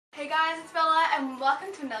guys, it's Bella and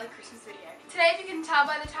welcome to another Christmas video. Today, if you can tell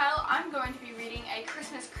by the title, I'm going to be reading a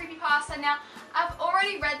Christmas creepypasta. Now, I've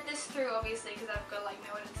already read this through obviously because I've got to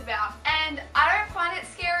know what it's about. And I don't find it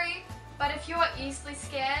scary, but if you're easily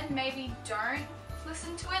scared, maybe don't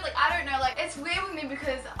listen to it. I don't know, it's weird with me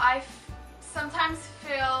because I sometimes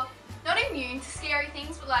feel not immune to scary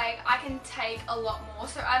things, but I can take a lot more.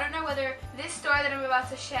 So I don't know whether this story that I'm about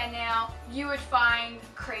to share now you would find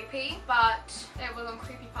creepy, but it was on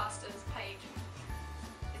Creepypasta's page.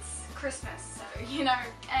 It's Christmas, so you know.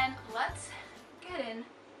 And let's get into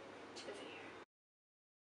the video.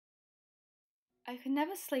 I could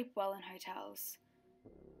never sleep well in hotels.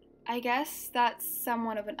 I guess that's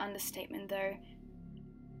somewhat of an understatement though.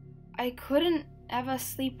 I couldn't ever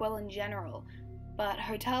sleep well in general, but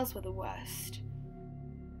hotels were the worst.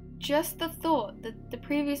 Just the thought that the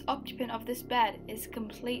previous occupant of this bed is a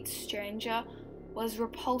complete stranger was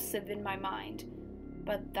repulsive in my mind,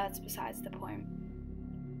 but that's besides the point.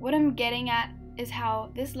 What I'm getting at is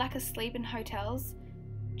how this lack of sleep in hotels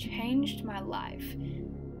changed my life.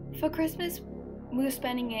 For Christmas, we were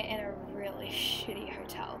spending it in a really shitty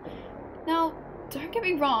hotel. Now, don't get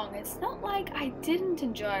me wrong, it's not like I didn't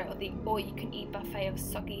enjoy the all-you-can-eat buffet of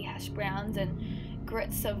soggy hash browns and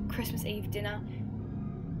grits of Christmas Eve dinner,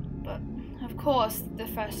 but of course the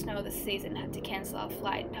first snow of the season had to cancel our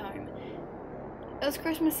flight home. It was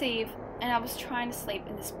Christmas Eve and I was trying to sleep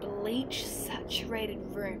in this bleach-saturated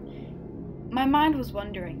room. My mind was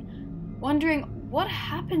wondering what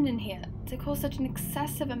happened in here to cause such an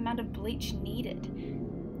excessive amount of bleach needed.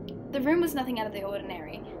 The room was nothing out of the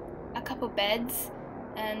ordinary. A couple beds,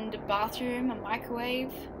 and a bathroom, a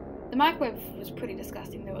microwave. The microwave was pretty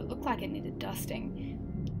disgusting though, it looked like it needed dusting.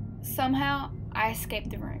 Somehow, I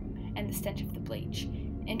escaped the room and the stench of the bleach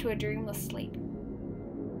into a dreamless sleep.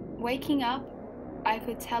 Waking up, I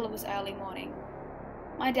could tell it was early morning.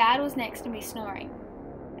 My dad was next to me snoring,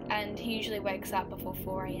 and he usually wakes up before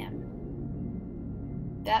 4 AM.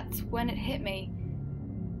 That's when it hit me.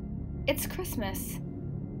 It's Christmas.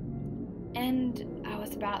 And I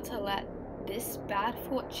was about to let this bad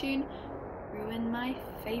fortune ruin my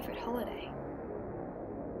favourite holiday.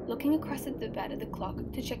 Looking across at the bed at the clock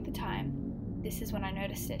to check the time, this is when I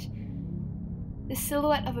noticed it. The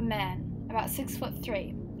silhouette of a man, about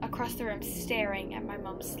 6'3", across the room staring at my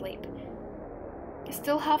mum's sleep.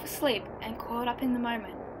 Still half asleep and caught up in the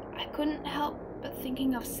moment, I couldn't help but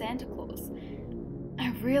thinking of Santa Claus.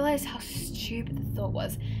 I realised how stupid the thought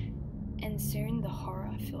was, and soon the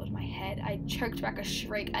horror filled my head. I choked back a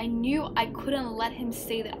shriek. I knew I couldn't let him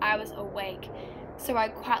see that I was awake, so I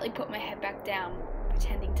quietly put my head back down,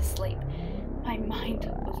 pretending to sleep. My mind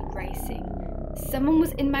was racing. Someone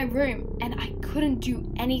was in my room, and I couldn't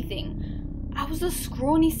do anything. I was a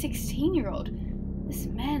scrawny 16-year-old. This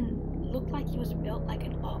man looked like he was built like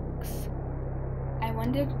an ox. I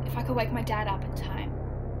wondered if I could wake my dad up in time,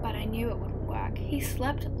 but I knew it wouldn't work. He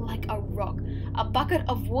slept like a rock. A bucket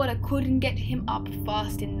of water couldn't get him up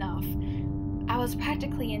fast enough. I was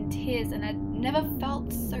practically in tears and I'd never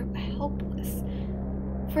felt so helpless.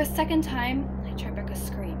 For a second time, I choked back a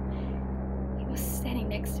scream. He was standing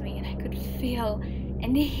next to me and I could feel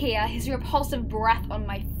and hear his repulsive breath on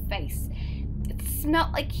my face. It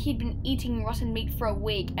smelled like he'd been eating rotten meat for a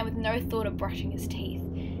week and with no thought of brushing his teeth.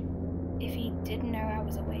 If he didn't know I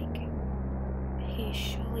was awake, he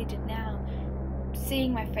surely did now.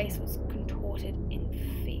 Seeing my face was contorted in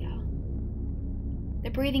fear. The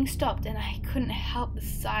breathing stopped and I couldn't help but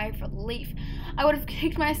sigh of relief. I would have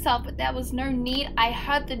kicked myself, but there was no need. I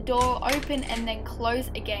heard the door open and then close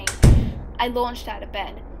again. I launched out of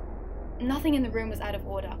bed. Nothing in the room was out of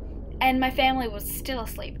order, and my family was still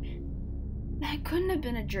asleep. That couldn't have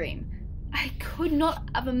been a dream. I could not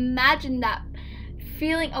have imagined that.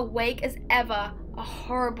 Feeling awake as ever, a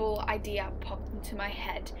horrible idea popped into my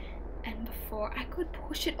head, and before I could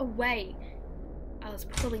push it away, I was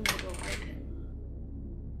pulling the door open.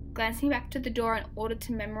 Glancing back to the door in order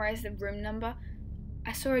to memorize the room number,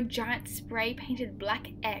 I saw a giant spray-painted black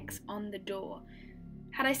X on the door.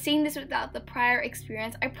 Had I seen this without the prior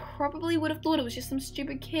experience, I probably would have thought it was just some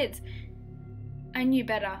stupid kids. I knew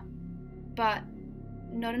better, but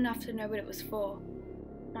not enough to know what it was for.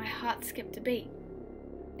 My heart skipped a beat.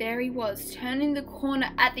 There he was, turning the corner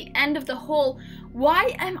at the end of the hall.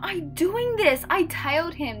 Why am I doing this? I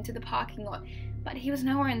tailed him to the parking lot, but he was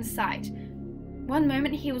nowhere in sight. One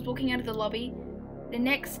moment he was walking out of the lobby, the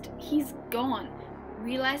next he's gone.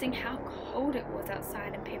 Realizing how cold it was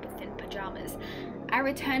outside in paper-thin pajamas, I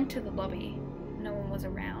returned to the lobby. No one was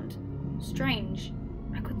around. Strange.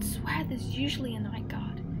 I could swear there's usually a night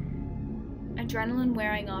guard. Adrenaline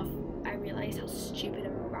wearing off, I realized how stupid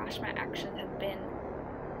and rash my actions had been.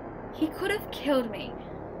 He could have killed me.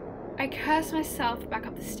 I cursed myself back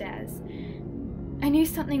up the stairs. I knew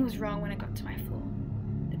something was wrong when I got to my floor.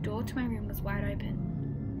 The door to my room was wide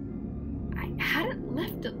open. I hadn't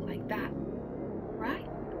left it like that, right?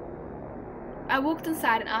 I walked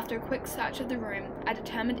inside, and after a quick search of the room, I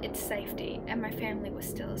determined its safety and my family was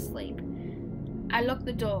still asleep. I locked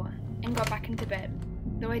the door and got back into bed,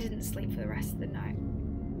 though I didn't sleep for the rest of the night.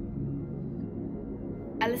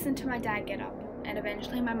 I listened to my dad get up, and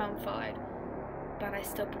eventually my mum followed, but I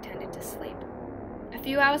still pretended to sleep. A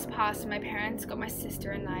few hours passed and my parents got my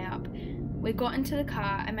sister and I up. We got into the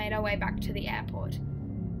car and made our way back to the airport.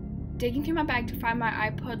 Digging through my bag to find my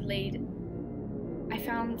iPod lead, I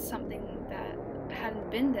found something that hadn't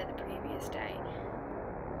been there the previous day.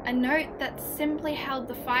 A note that simply held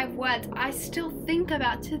the 5 words I still think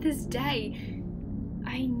about to this day.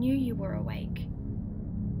 I knew you were awake.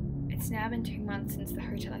 It's now been 2 months since the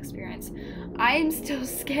hotel experience. I am still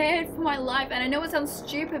scared for my life, and I know it sounds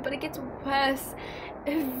stupid, but it gets worse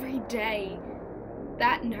every day.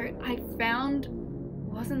 That note I found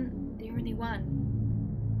wasn't the only one.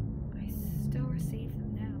 I still receive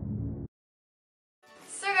them now.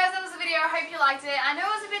 So guys, that was the video. I hope you liked it. I know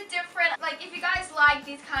it was a bit different. Like, if you guys like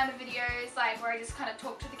these kind of videos, like where I just kind of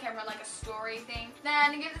talk to the camera like a story thing,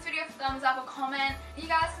 then give this video a thumbs up or comment. You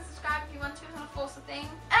guys can